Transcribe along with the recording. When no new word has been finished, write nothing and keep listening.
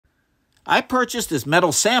I purchased this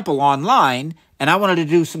metal sample online, and I wanted to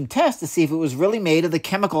do some tests to see if it was really made of the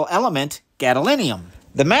chemical element gadolinium.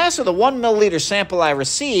 The mass of the 1 milliliter sample I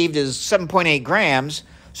received is 7.8 grams,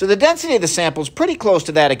 so the density of the sample is pretty close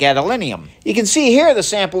to that of gadolinium. You can see here the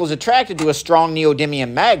sample is attracted to a strong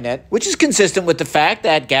neodymium magnet, which is consistent with the fact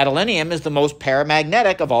that gadolinium is the most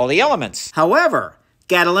paramagnetic of all the elements. However,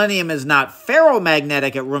 gadolinium is not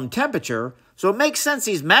ferromagnetic at room temperature, so it makes sense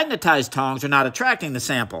these magnetized tongs are not attracting the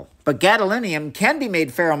sample. But gadolinium can be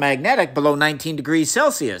made ferromagnetic below 19 degrees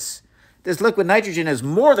Celsius. This liquid nitrogen is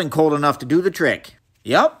more than cold enough to do the trick.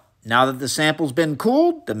 Yep, now that the sample's been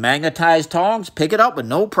cooled, the magnetized tongs pick it up with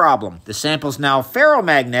no problem. The sample's now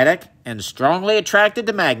ferromagnetic and strongly attracted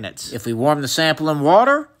to magnets. If we warm the sample in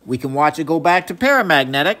water, we can watch it go back to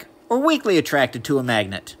paramagnetic or weakly attracted to a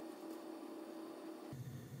magnet.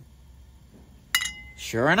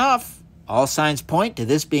 Sure enough, all signs point to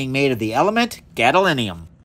this being made of the element gadolinium.